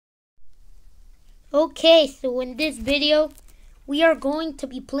Okay, so in this video, we are going to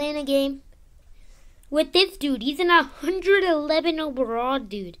be playing a game with this dude. He's an 111 overall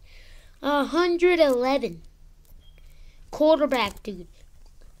dude. 111. Quarterback dude.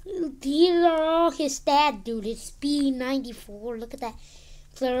 These are all his stats, dude. His speed 94. Look at that.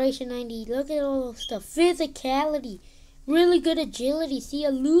 Acceleration 90. Look at all those stuff. Physicality. Really good agility. See,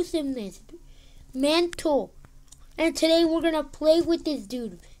 elusiveness. Mental. And today we're going to play with this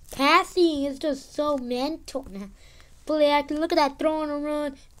dude. Passing is just so mental now. Play acting. Look at that. Throw and a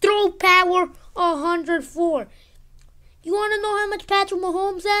run. Throw power 104. You want to know how much Patrick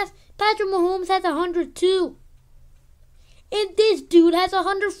Mahomes has? Patrick Mahomes has 102. And this dude has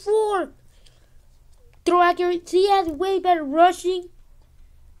 104. Throw accuracy. He has way better rushing.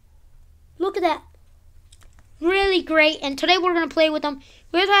 Look at that. Really great. And today we're going to play with him.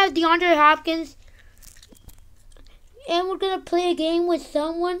 We're going to have DeAndre Hopkins. And we're going to play a game with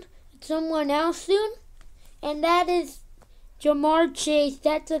someone else soon. And that is Jamar Chase.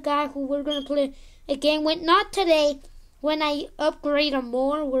 That's the guy who we're going to play a game with. Not today. When I upgrade him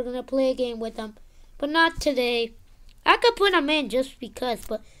more, we're going to play a game with him. But not today. I could put him in just because.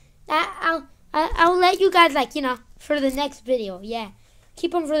 But I'll let you guys, for the next video. Yeah.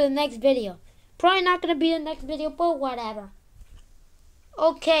 Keep him for the next video. Probably not going to be the next video, but whatever.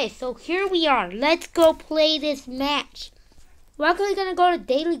 Okay, so here we are. Let's go play this match. We're actually going to go to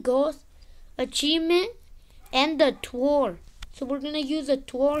Daily Goals, Achievement, and the Tour. So we're going to use a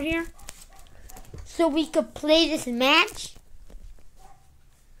tour here so we could play this match.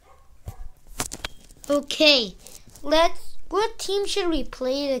 Okay, what team should we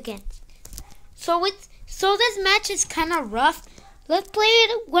play it against? So this match is kind of rough. Let's play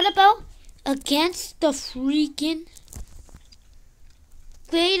it, what about against the freaking...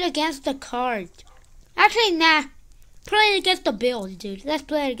 Play it against the Cards. Actually, nah. Play it against the Bills, dude. Let's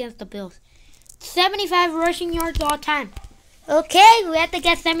play it against the Bills. 75 rushing yards all time. Okay, we have to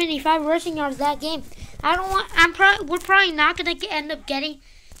get 75 rushing yards that game. We're probably not gonna end up getting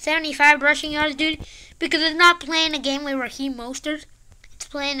 75 rushing yards, dude, because it's not playing a game with Raheem Mostert. It's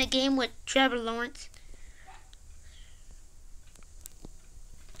playing a game with Trevor Lawrence.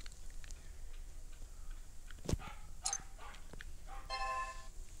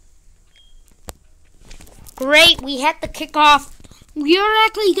 Great, we had to kick off. We are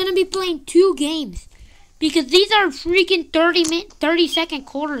actually going to be playing 2 games. Because these are freaking 30-second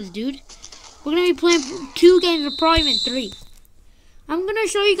quarters, dude. We're going to be playing 2 games, or probably even 3. I'm going to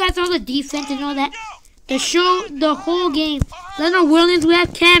show you guys all the defense and all that. The whole game. Leonard Williams, we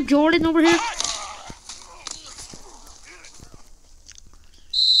have Cam Jordan over here.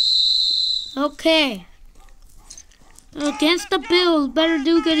 Okay. Against the Bills, better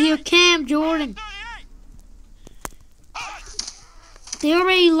do good here. Cam Jordan. They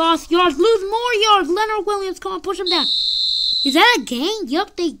already lost yards. Lose more yards. Leonard Williams, come on, push him down. Is that a gain?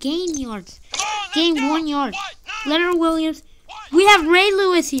 Yup, they gained yards. Gained 1 yard. Leonard Williams. We have Ray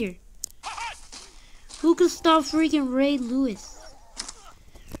Lewis here. Who can stop freaking Ray Lewis?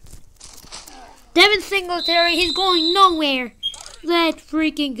 Devin Singletary, he's going nowhere. Let's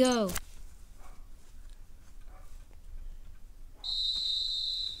freaking go.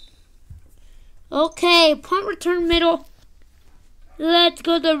 Okay, punt return middle. Let's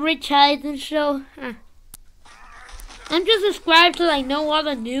go to Rich Eisen show. I'm just subscribed to know all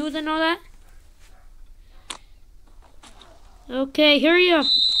the news and all that. Okay, here you go.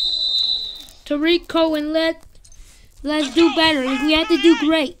 Tariq Cohen, let's do better. We have to do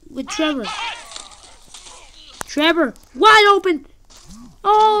great with Trevor. Trevor, wide open.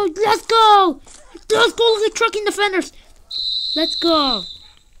 Oh, let's go. Let's go look at trucking defenders. Let's go.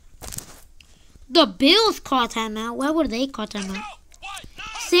 The Bills caught timeout. Why would they call timeout?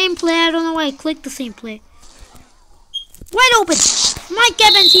 Same play. I don't know why I clicked the same play. Wide open. Mike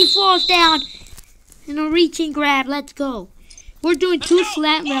Evans, he falls down. In a reaching grab. Let's go. We're doing 2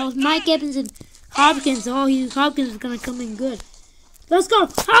 slant routes. Mike Evans and Hopkins. Oh, Hopkins is going to come in good. Let's go.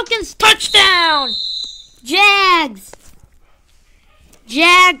 Hopkins, touchdown. Jags.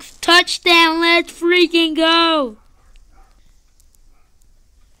 Jags, touchdown. Let's freaking go.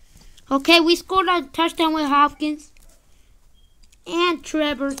 Okay, we scored a touchdown with Hopkins. And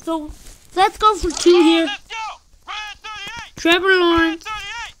Trevor. So, let's go for 2 here. Trevor Lawrence.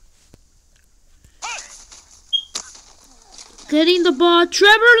 Getting the ball.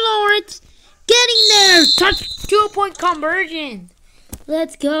 Trevor Lawrence. Getting there. Touch. 2-point conversion.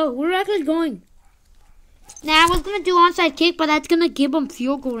 Let's go. We're actually going. Now, I was going to do onside kick, but that's going to give him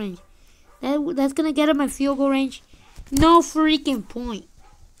field goal range. That's going to get him a field goal range. No freaking point.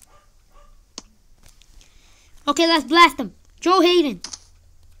 Okay, let's blast him. Joe Hayden.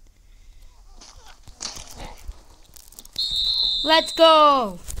 Let's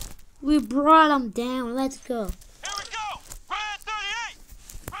go. We brought them down. Let's go. Here we go. Red 38.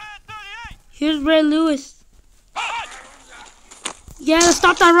 Red 38. Here's Ray Lewis. Yeah, let's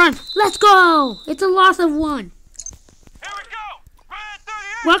stop that run. Let's go. It's a loss of 1. Here we go. Red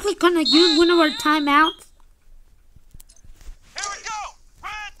 38. We're actually gonna use one of our timeouts. Here we go.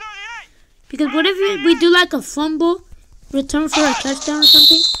 Red 38. Because what if we do like a fumble, return for a touchdown or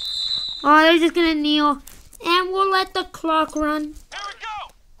something? Oh, they're just gonna kneel. And we'll let the clock run. Here we go.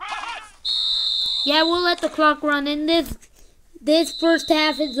 Red. Yeah, we'll let the clock run. And this first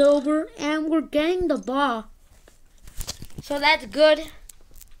half is over. And we're getting the ball. So that's good.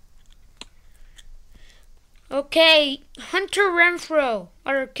 Okay, Hunter Renfro,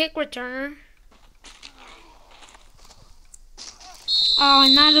 our kick returner. Oh,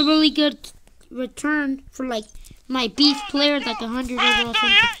 not a really good return for like my beast players, like 100 overall or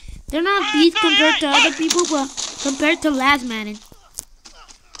something. They're not beast compared to other people, but compared to last Madden.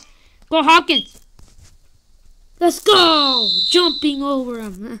 Go Hopkins. Let's go. Jumping over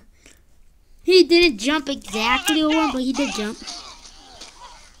him. He didn't jump exactly over him, but he did jump.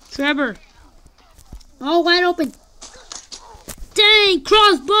 Trevor. Oh, wide open. Dang,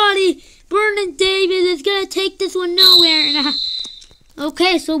 crossbody. Vernon Davis is going to take this one nowhere.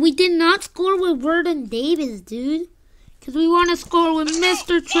 Okay, so we did not score with Vernon Davis, dude. Because we want to score with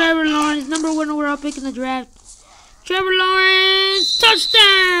Mr. Trevor Lawrence, number 1 overall pick in the draft. Trevor Lawrence,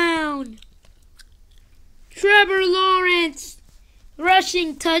 touchdown! Trevor Lawrence,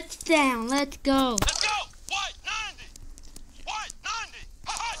 rushing touchdown. Let's go. Let's go. White 90. White 90.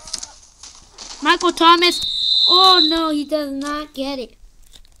 Michael Thomas. Oh, no, he does not get it.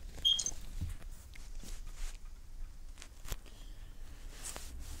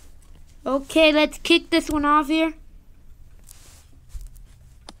 Okay, let's kick this one off here.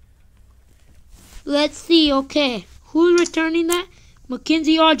 Let's see, okay. Who's returning that?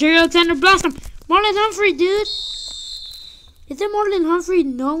 McKenzie or Jerry Alexander Blossom. Marlon Humphrey, dude. Isn't Marlon Humphrey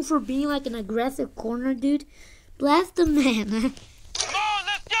known for being like an aggressive corner, dude? Blast the man. Come on,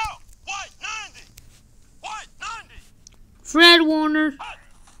 let's go. White 90. White 90. Fred Warner.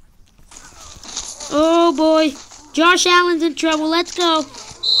 Oh, boy. Josh Allen's in trouble. Let's go.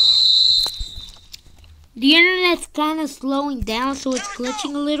 The internet's kind of slowing down, so it's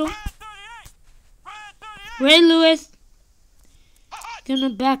glitching a little. Ray Lewis. Gonna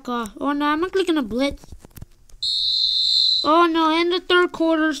back off. Oh, no, I'm not clicking a blitz. Oh, no, in the third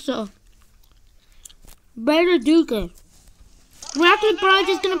quarter, so. Better do good. We're actually probably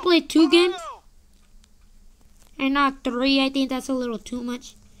just gonna play 2 games. And not 3. I think that's a little too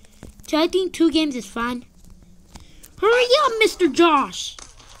much. So I think 2 games is fine. Hurry up, Mr. Josh.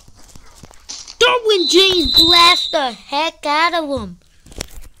 Derwin James blast the heck out of him.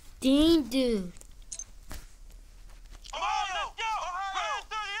 Dang, dude.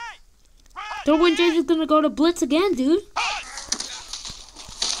 Derwin James is gonna go to blitz again, dude.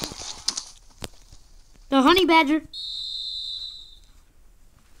 The Honey Badger.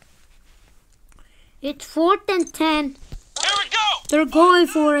 It's 4th and 10. Here we go. They're going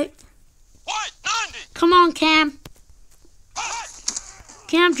for it. White 90. Come on, Cam.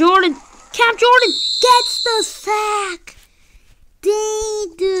 Cam Jordan. Cam Jordan gets the sack.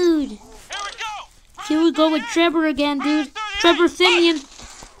 Dang, dude. Here we go. Here we go with Trevor again, dude. Trevor Simeon.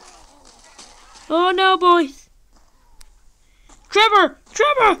 Oh, no, boys. Trevor.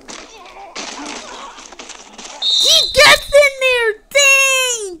 He gets in there.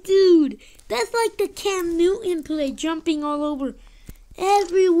 Dang, dude. That's like the Cam Newton play, jumping all over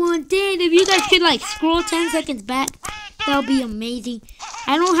everyone. Dang, if you guys could like scroll 10 seconds back, that would be amazing.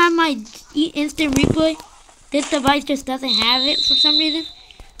 I don't have my instant replay. This device just doesn't have it for some reason.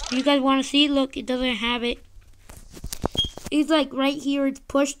 If you guys want to see it, look, it doesn't have it. It's like right here, it's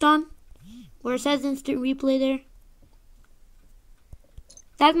pushed on, where it says instant replay there.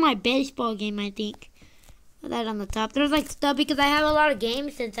 That's my baseball game, I think. That on the top. There's like stuff because I have a lot of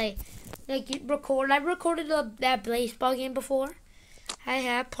games since I record. I've recorded that baseball game before. I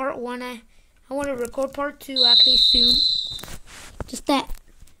have part 1. I want to record part 2 actually soon. Just that.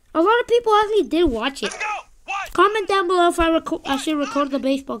 A lot of people actually did watch it. Comment down below if I should record the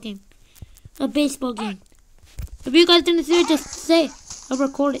baseball game. A baseball game. If you guys didn't see it, just say I'll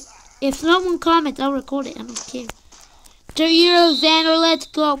record it. If someone comments, I'll record it. I don't care. Jerry Alexander, let's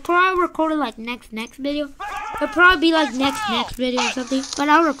go. Probably record it like next video. It'll probably be like next video or something. But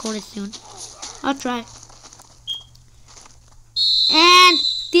I'll record it soon. I'll try. And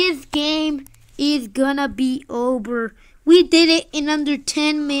this game is gonna be over. We did it in under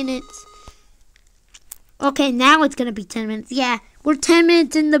 10 minutes. Okay, now it's gonna be 10 minutes. Yeah, we're 10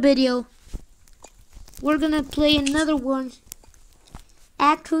 minutes in the video. We're gonna play another one.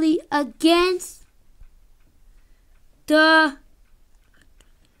 actually against the...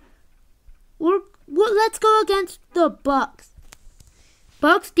 let's go against the Bucks.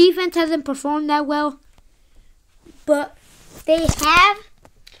 Bucks defense hasn't performed that well, but they have.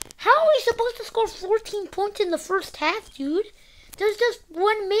 How are we supposed to score 14 points in the first half, dude? There's just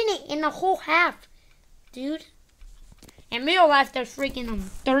 1 minute in the whole half, dude. In real life, there's freaking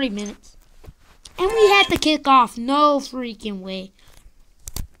 30 minutes. And we had to kick off. No freaking way.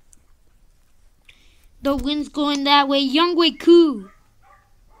 The wind's going that way. Youngway Koo.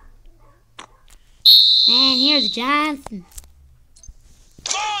 And here's Johnson.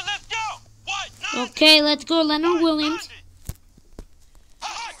 Come on, let's go. White 90. Okay, let's go. Leonard White Williams.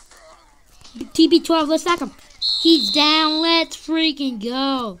 90. TB12, let's sack him. He's down. Let's freaking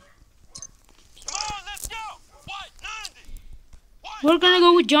go. Come on, let's go. White 90. White We're going to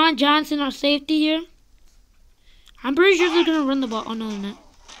go with John Johnson, our safety here. I'm pretty sure they're going to run the ball. Oh, no, they're not.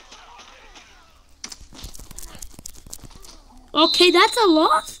 Okay, that's a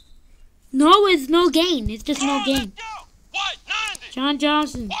loss? No, it's no gain. It's just no gain. White 90. John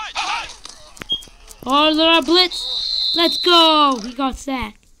Johnson. White 90. Oh, little blitz. Let's go. He got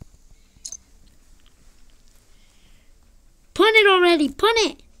sacked. Punt it already. Punt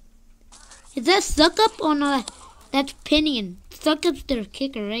it. Is that suck up? Oh, no. That's Pinion. Suck up's their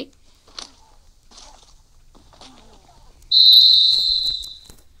kicker, right?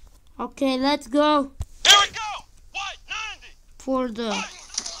 Okay, let's go. Here we go. White 90. For the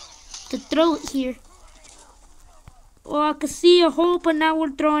throw it here. Oh, I could see a hole, but now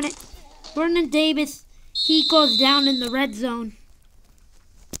we're throwing it. Vernon Davis, he goes down in the red zone.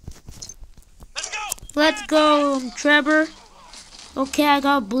 Let's go. Let's go, Trevor. Okay, I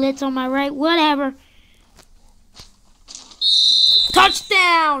got blitz on my right. Whatever.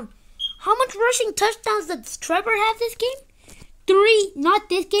 Touchdown! How much rushing touchdowns does Trevor have this game? 3. Not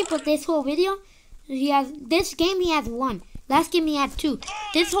this game, but this whole video. This game he has 1. Last game he had 2.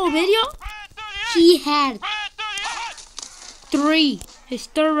 This whole video, he had 3. His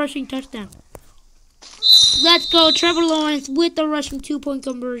 3rd rushing touchdown. Let's go, Trevor Lawrence with the rushing 2-point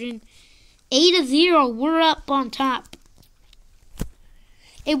conversion. 8-0, we're up on top.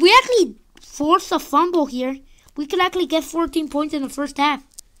 If we actually force a fumble here, we could actually get 14 points in the first half.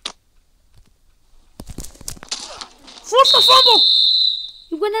 Force a fumble!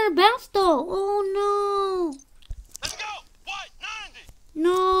 He went out of bounds though. Oh no. Let's go. White 90.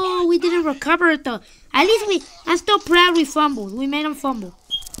 No, we didn't recover it though. At least I'm still proud we fumbled. We made him fumble.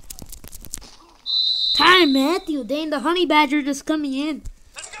 Tyron Matthew, dang, the Honey Badger just coming in.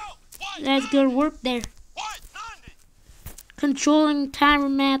 Let's go. White That's good work there. White 90. Controlling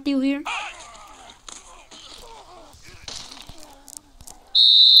Tyron Matthew here.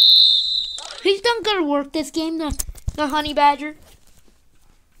 He's done good work this game, the Honey Badger.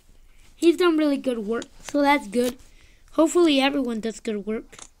 He's done really good work, so that's good. Hopefully everyone does good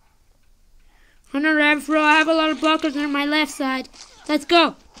work. Hunter Renfro, I have a lot of blockers on my left side. Let's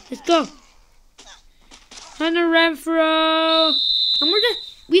go. Let's go. Hunter Renfro.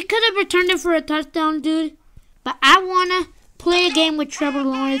 We could have returned it for a touchdown, dude. But I want to play a game with Trevor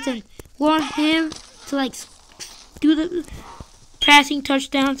Lawrence and want him to, like, do the passing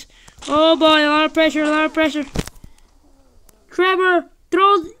touchdowns. Oh, boy, a lot of pressure, a lot of pressure. Trevor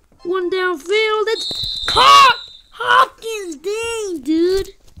throws one downfield. It's caught! Hopkins, dang, dude.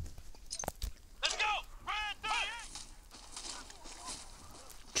 Let's go.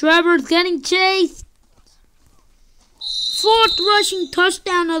 Trevor's getting chased. 4th rushing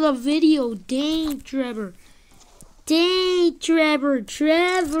touchdown of the video. Dang, Trevor. Dang, Trevor.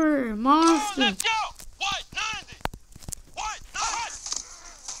 Trevor, monster. Let's go. White 90. White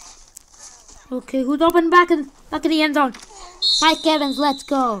 90. Okay, who's open back in the end zone? Mike Evans, let's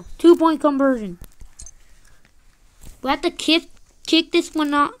go. 2-point conversion. We have to kick this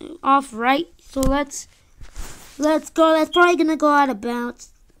one off right. So let's go. That's probably gonna go out of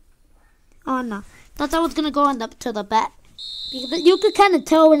bounds. Oh no, thought that was gonna go to the back. Because you could kind of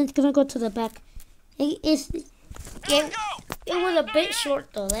tell when it's gonna go to the back. It was a bit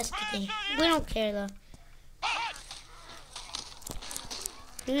short though. That's the thing. We don't care though.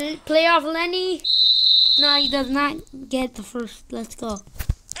 Playoff Lenny. No, he does not get the first. Let's go.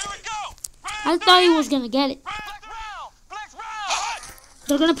 Here we go. I thought he was gonna get it. Flex round.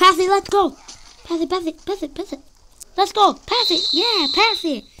 They're gonna pass it. Let's go. Pass it. Pass it. Pass it. Pass it. Let's go. Pass it. Yeah, pass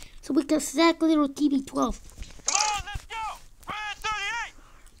it. So we can sack little TB12. Come on, let's go. Red 38.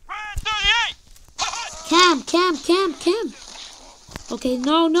 Red 38. Cam. Okay,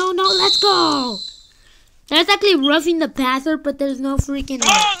 no. Let's go. That's actually roughing the passer, but there's no freaking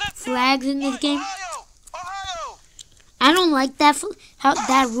flags in this game. Ohio. I don't don't like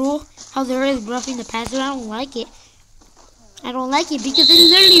that rule. How there is roughing the passer. I don't like it. I don't like it because it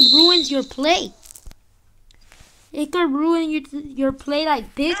literally ruins your play. It could ruin your play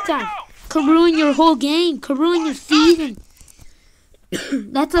like big time. Could ruin your whole game. Could ruin your season.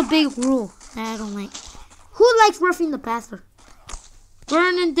 That's a big rule that I don't like. Who likes roughing the passer?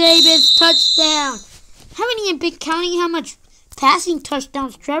 Vernon Davis, touchdown. Haven't even been counting how much passing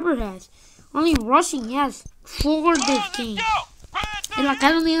touchdowns Trevor has. Only rushing, yes. 4 this game. And like,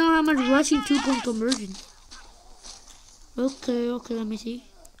 I don't even know how much rushing 2-point conversions. Okay, let me see.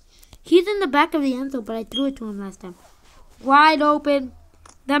 He's in the back of the end zone, but I threw it to him last time. Wide open.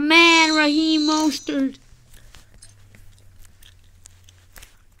 The man, Raheem Mostert.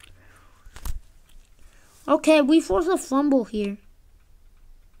 Okay, we force a fumble here.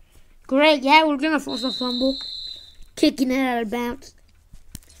 Great, yeah, we're gonna force a fumble. Kicking it out of bounds.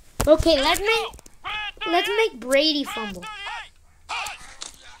 Okay, let's make Brady fumble.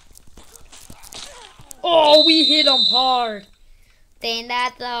 Oh, we hit him hard. Then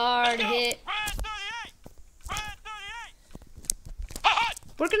that's a hard hit.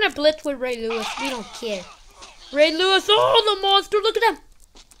 We're gonna blitz with Ray Lewis. We don't care. Ray Lewis, oh, the monster! Look at him.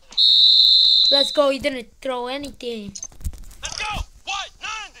 Let's go. He didn't throw anything. Let's go.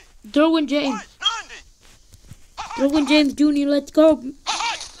 Derwin James. Derwin James Jr. Let's go.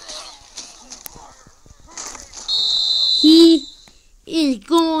 He is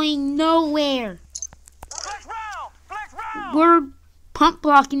going nowhere. We're punt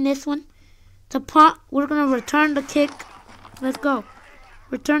blocking this one. To punt, we're going to return the kick. Let's go.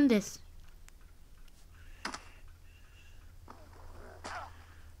 Return this.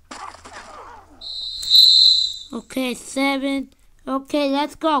 Okay, 7. Okay,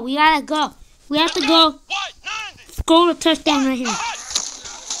 let's go. We gotta go. We have to go. Score a touchdown right here.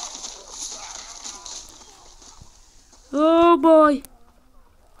 Oh boy.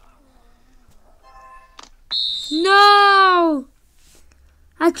 No!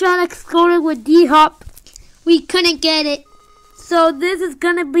 I tried to score it with D-Hop. We couldn't get it. So this is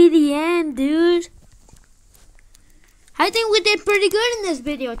gonna be the end, dude. I think we did pretty good in this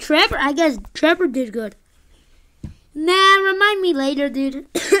video. I guess Trevor did good. Nah, remind me later, dude.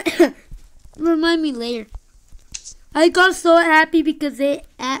 Remind me later. I got so happy because they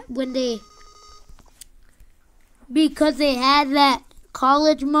had that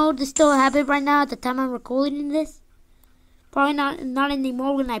college mode to still have it right now at the time I'm recording this. Probably not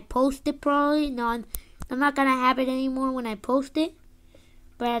anymore when I post it. Probably no, I'm not gonna have it anymore when I post it.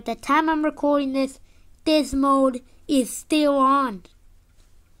 But at the time I'm recording this mode is still on.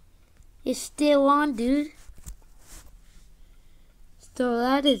 It's still on, dude. So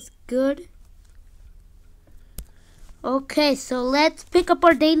that is good. Okay, so let's pick up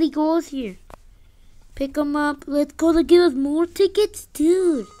our daily goals here. Pick them up. Let's go to give us more tickets,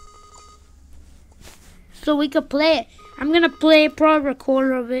 dude. So we can play it. I'm going to play probably a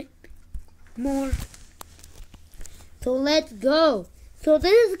quarter of it more. So let's go. So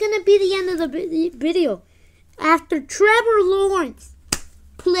this is going to be the end of the video. After Trevor Lawrence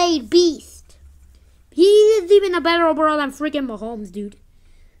played beast. He is even a better overall than freaking Mahomes, dude.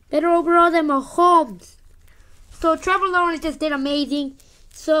 Better overall than Mahomes. So Trevor Lawrence just did amazing.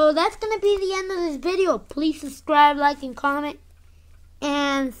 So that's going to be the end of this video. Please subscribe, like, and comment.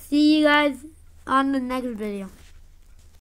 And see you guys on the next video.